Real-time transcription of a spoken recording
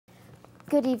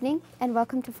Good evening and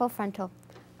welcome to Full Frontal.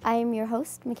 I am your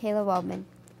host, Mikayla Waldman.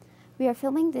 We are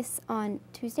filming this on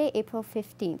Tuesday, April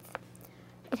 15th.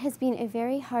 It has been a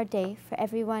very hard day for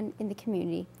everyone in the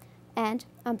community, and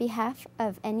on behalf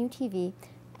of NUTV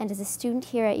and as a student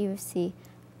here at U of C,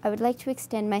 I would like to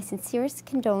extend my sincerest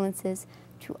condolences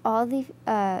to all the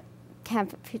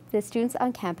students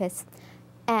on campus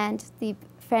and the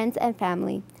friends and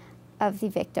family of the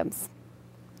victims.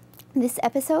 This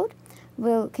episode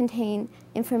will contain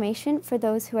information for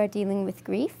those who are dealing with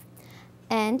grief,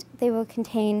 and they will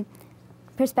contain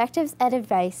perspectives and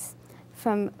advice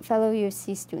from fellow U of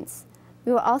C students.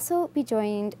 We will also be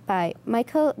joined by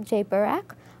Michael J.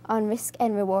 Burak on Risk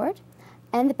and Reward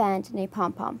and the band Ne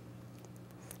Pom Pom.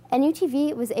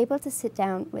 NUTV was able to sit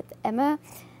down with Emma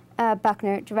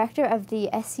Buckner, director of the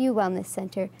SU Wellness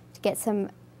Center, to get some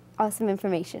awesome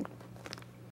information.